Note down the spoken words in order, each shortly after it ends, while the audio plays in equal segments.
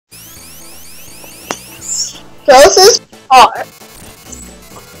Closest are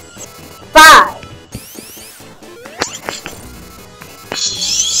 5.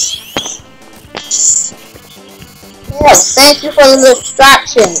 Yes, thank you for the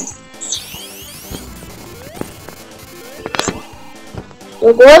distraction.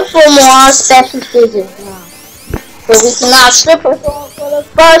 We're going for more special stages now. So we cannot slip or fall for the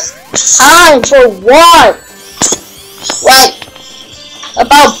first time for what? Like,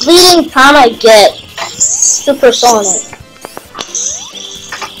 about bleeding time I get supersonic.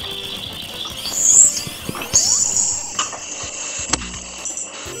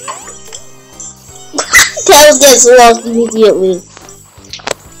 Tails gets lost immediately.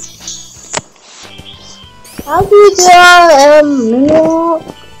 How do you get mineral?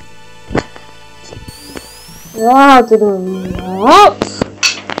 Wow, didn't know.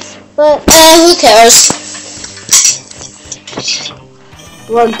 But who cares?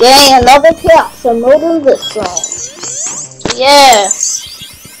 We're getting another chaos from modem this song. Yeah.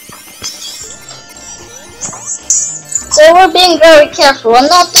 So we're being very careful. I'm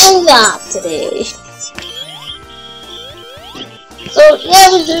not doing that today. So yeah,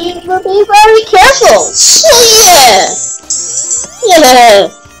 we're being very careful. So yeah.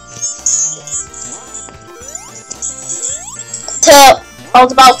 Tails, I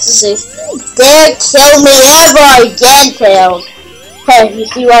was about to say, dare kill me ever again, Tails. Hey, you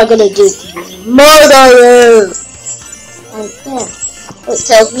see what I'm gonna do to you? Murder you! Okay. Wait,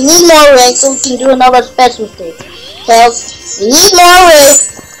 Tails, we need more rings so we can do another special stage. Tails, we need more rings.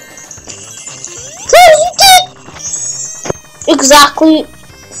 Tails, you did exactly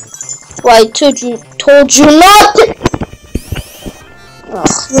what I told you not to. Ugh,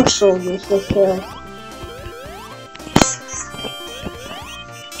 you're so useless, Tails.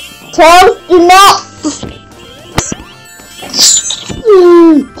 Tails, do not.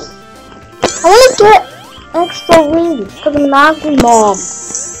 I want to get extra rings because I'm an angry mom.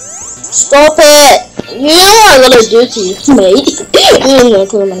 Stop it! You know what I'm gonna do to you, mate. You're gonna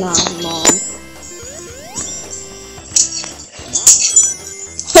kill an angry mom.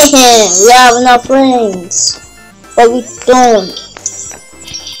 We have enough rings, but we don't.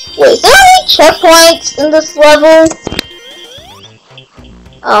 Wait, is there any checkpoints in this level?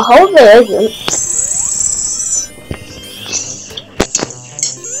 I hope there isn't.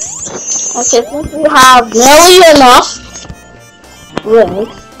 Okay, since we have nearly enough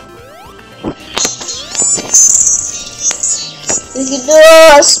rings, we can do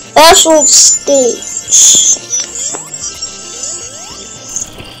a special stage.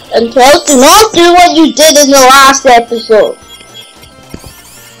 And Tails, do not do what you did in the last episode.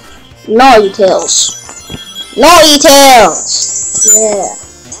 Naughty Tails. Naughty Tails! Yeah.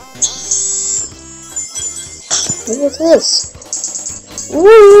 What is this? Woo!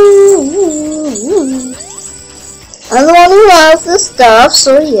 I'm the one who has the stuff,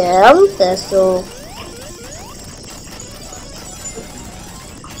 so yeah, I'm Thistle.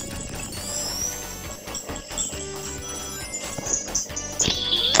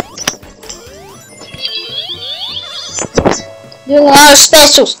 Doing another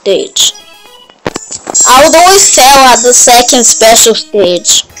special stage. I would always fail at the second special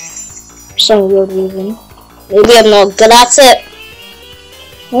stage. For some weird reason. Maybe I'm not good at it.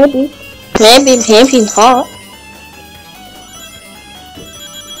 Maybe not.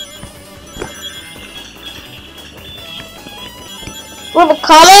 We're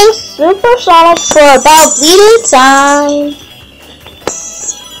becoming supersonic for about bleeding time.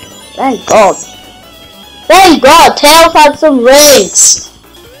 Thank God. Thank God, Tails had some rings.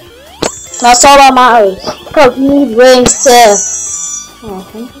 That's all that matters. Because we need rings too. Oh,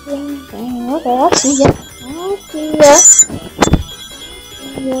 okay, I see ya.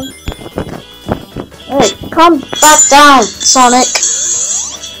 Alright, come back down, Sonic.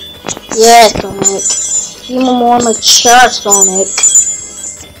 Yeah, Sonic. Be more mature, Sonic.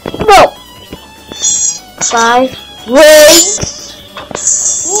 No! 5 rings.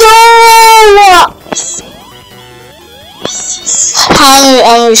 No!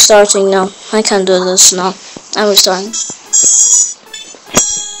 I'm restarting now. I can't do this now. I'm restarting.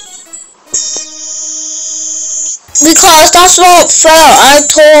 Because that's not fair.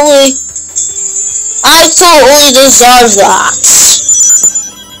 I totally deserve that.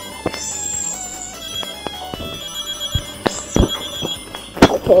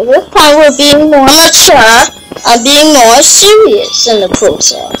 Okay, this time we're being more mature and being more serious in the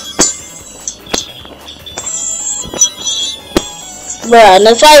process. Bruh, and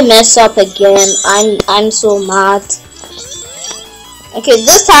if I mess up again, I'm so mad. Okay,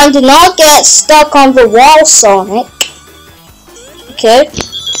 this time do not get stuck on the wall, Sonic. Okay,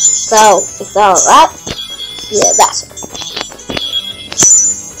 so is that alright? Yeah, that's it.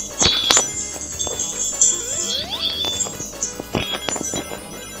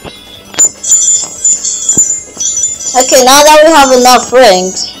 Okay, now that we have enough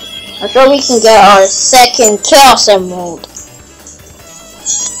rings, I'm sure we can get our second Chaos Emerald.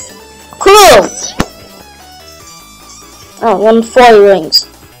 Cool! Oh, 140 rings.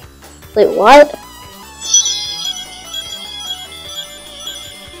 Wait, what?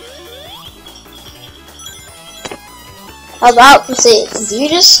 I was about to say, do you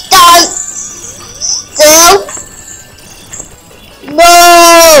just stand still?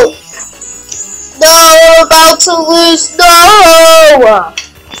 No! No, we're about to lose. No!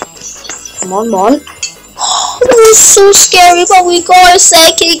 Come on, man. That was so scary, but we got our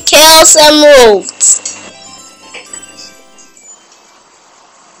second Chaos Emerald.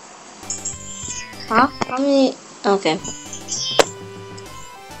 Huh? How many? Okay.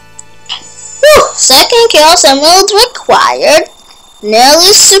 Whew, second Chaos Emerald required.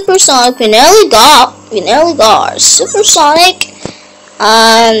 Nearly supersonic. We nearly got our supersonic.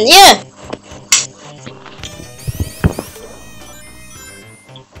 And yeah.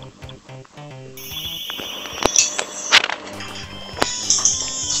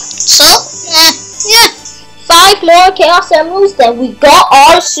 So, yeah. 5 more Chaos Emeralds, then we got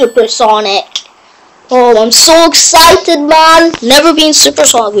our supersonic. Oh, I'm so excited, man. Never been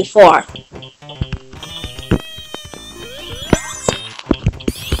supersonic before.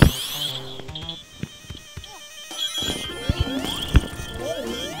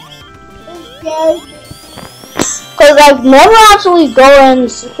 Because I've never actually gone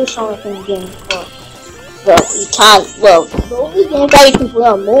supersonic in the game before. Well, you can't. Well, the only game that you can play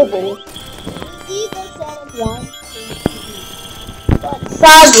on mobile is the Sonic 1. But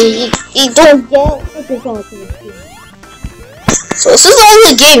sadly, you don't get supersonic in this game. So this is the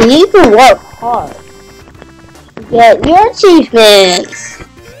only game you need to work hard to get your achievements.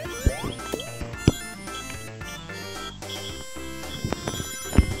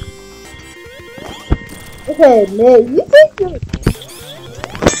 Okay, man, you think you're...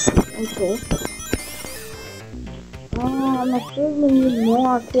 Okay. I'm afraid we need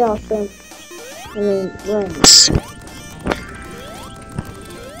more chaos rings.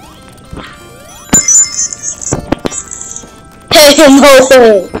 Hey, no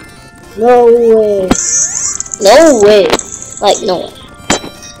way! No way! No way! Like, no way.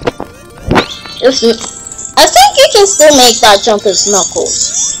 I think you can still make that jump as Knuckles.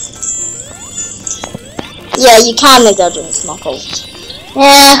 Yeah, you can make that jump as Knuckles.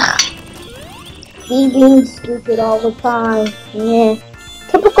 Yeah. He's being stupid all the time. Yeah.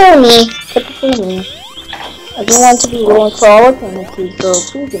 Typical me. Typical me. I don't want to be rolling forward penalties, so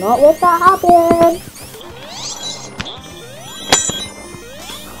please do not let that happen.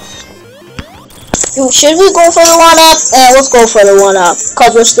 Should we go for the 1-up? Let's go for the 1-up.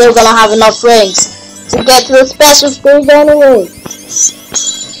 Because we're still gonna have enough rings to get to the special stage anyway.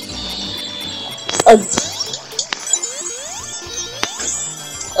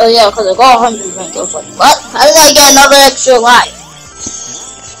 Oh yeah, because I got 100 rings. I was like, what? How did I get another extra life?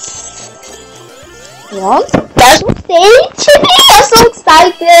 What? Special stage? I'm so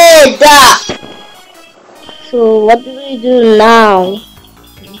excited! So what do we do now?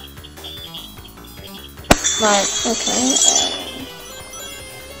 Right, okay.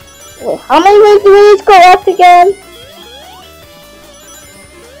 Wait, how many rings do we need to collect again?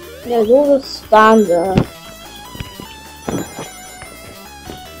 Yeah, those are standard.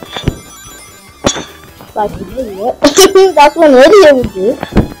 Like an idiot. That's what an idiot would do.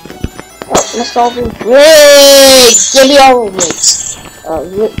 Oh, let's all do rigs! Give me all the rigs.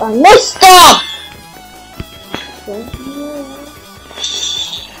 I missed them!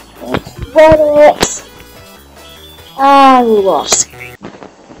 Let's spread it. And we lost.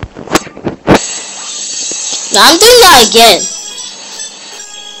 Now I'm doing that again.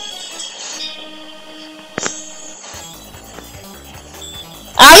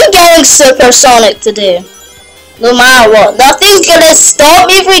 I'm getting supersonic today. No matter what. Nothing's gonna stop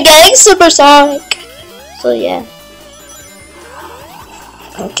me from getting supersonic. So yeah.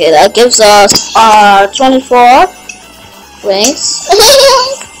 Okay, that gives us 24 rings.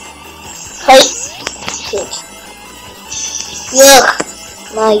 Yuck.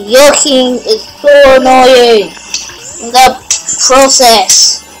 My yucking is so annoying. In the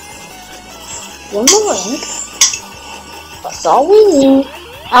process. One more ring. That's all we need.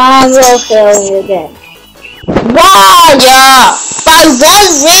 And we're failing again. Wow, yeah! By 1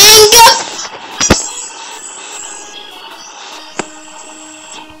 ring?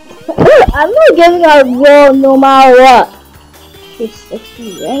 I'm not giving out roll no matter what. It's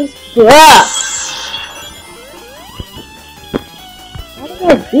 60 rings. Bruh!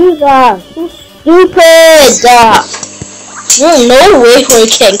 can't do that. So stupid. There's no way we're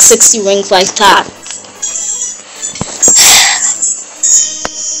getting 60 rings like that.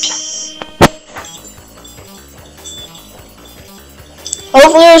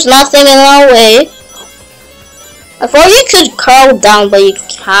 Hopefully there's nothing in our way. I thought you could curl down, but you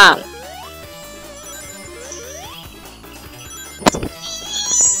can't.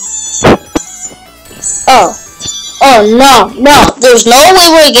 Oh no, there's no way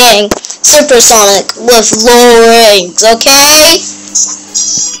we're getting supersonic with low rings, okay?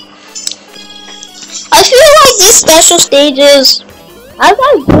 I feel like these special stages, as I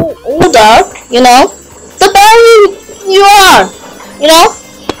grow older, you know, the better you are, you know?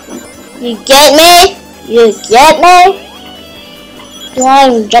 You get me? You get me? Do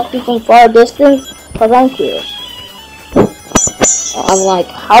I jump you from far distance? Cause I'm curious. I'm like,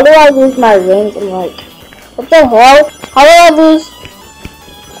 how do I lose my rings? I'm like, what the hell? How do I lose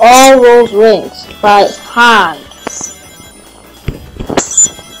all those rings by hand?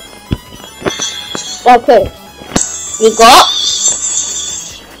 Okay, we got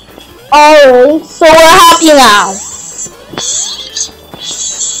all rings, so we're happy now.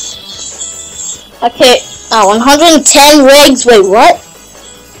 Okay, 110 rings. Wait, what?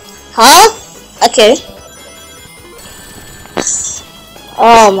 Huh? Okay.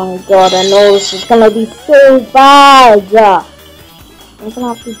 Oh my god, I know this is gonna be so bad. I'm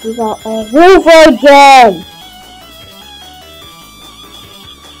gonna have to do that all over again.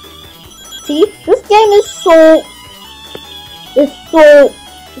 See, this game is so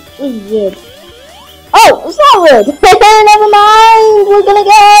weird. Oh, it's not weird. Never mind. We're gonna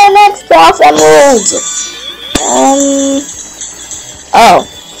get our next class emeralds.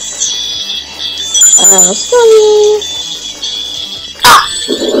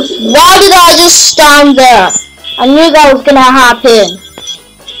 Why did I just stand there? I knew that was gonna happen.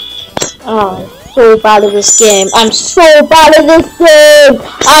 Oh, I'm so bad at this game. I'm so bad at this game.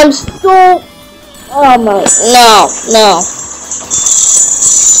 I'm so... Oh my... No.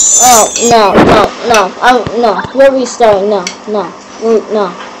 Oh, no. We're restarting. No.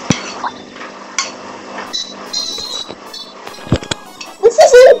 This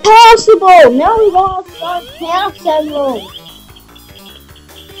is impossible. Now we want to start Chaos Emeralds.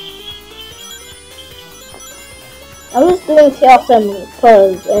 I was doing Chaos Emeralds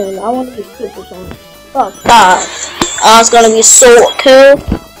because I want to be super fun. Fuck that. It's gonna be so cool.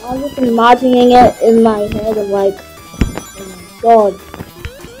 I was just imagining it in my head. I'm like, oh my god.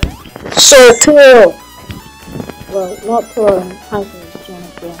 So cool. Well, not cool in kind of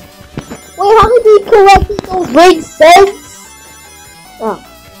cool. Wait, how did we collect those big sets? Oh.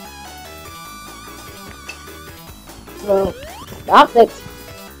 Well, that's it.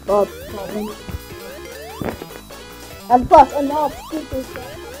 But, and plus, I'm not stupid, so I'm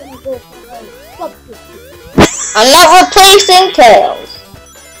gonna go for a substitute. I'm not replacing Tails.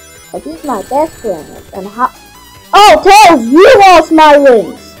 But he's my best friend. And how? Oh, Tails, you lost my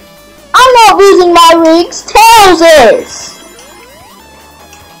rings. I'm not losing my rings. Tails is.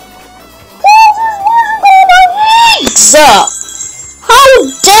 Tails is losing all my rings. How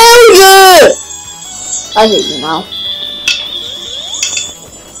dare you? I hate you now.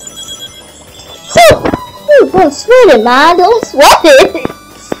 Don't sweat it, man. Don't sweat it.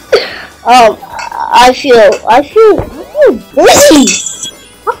 I feel busy.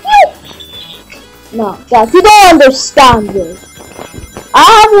 No, guys, you don't understand this. I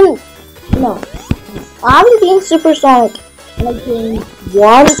haven't been supersonic in a game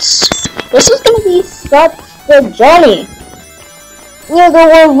once. This is gonna be such a journey.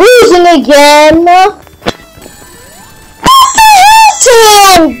 We're losing again.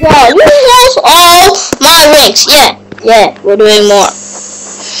 You lost all my rings. Yeah, we're doing more.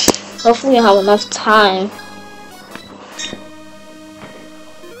 Hopefully we have enough time.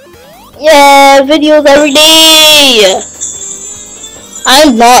 Yeah, videos every day.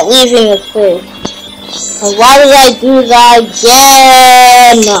 I'm not leaving this place. And why did I do that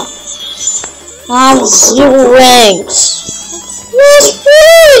again? I have 0 rings. Where's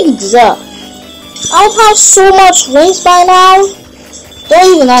rings? I have so much rings by now.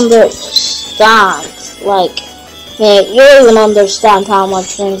 Don't even understand. Like, man, you don't even understand how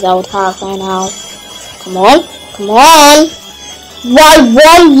much rings I would have by now. Come on. By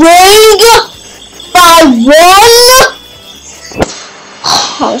 1 ring? By 1?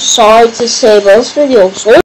 I'm sorry to say, but this video is so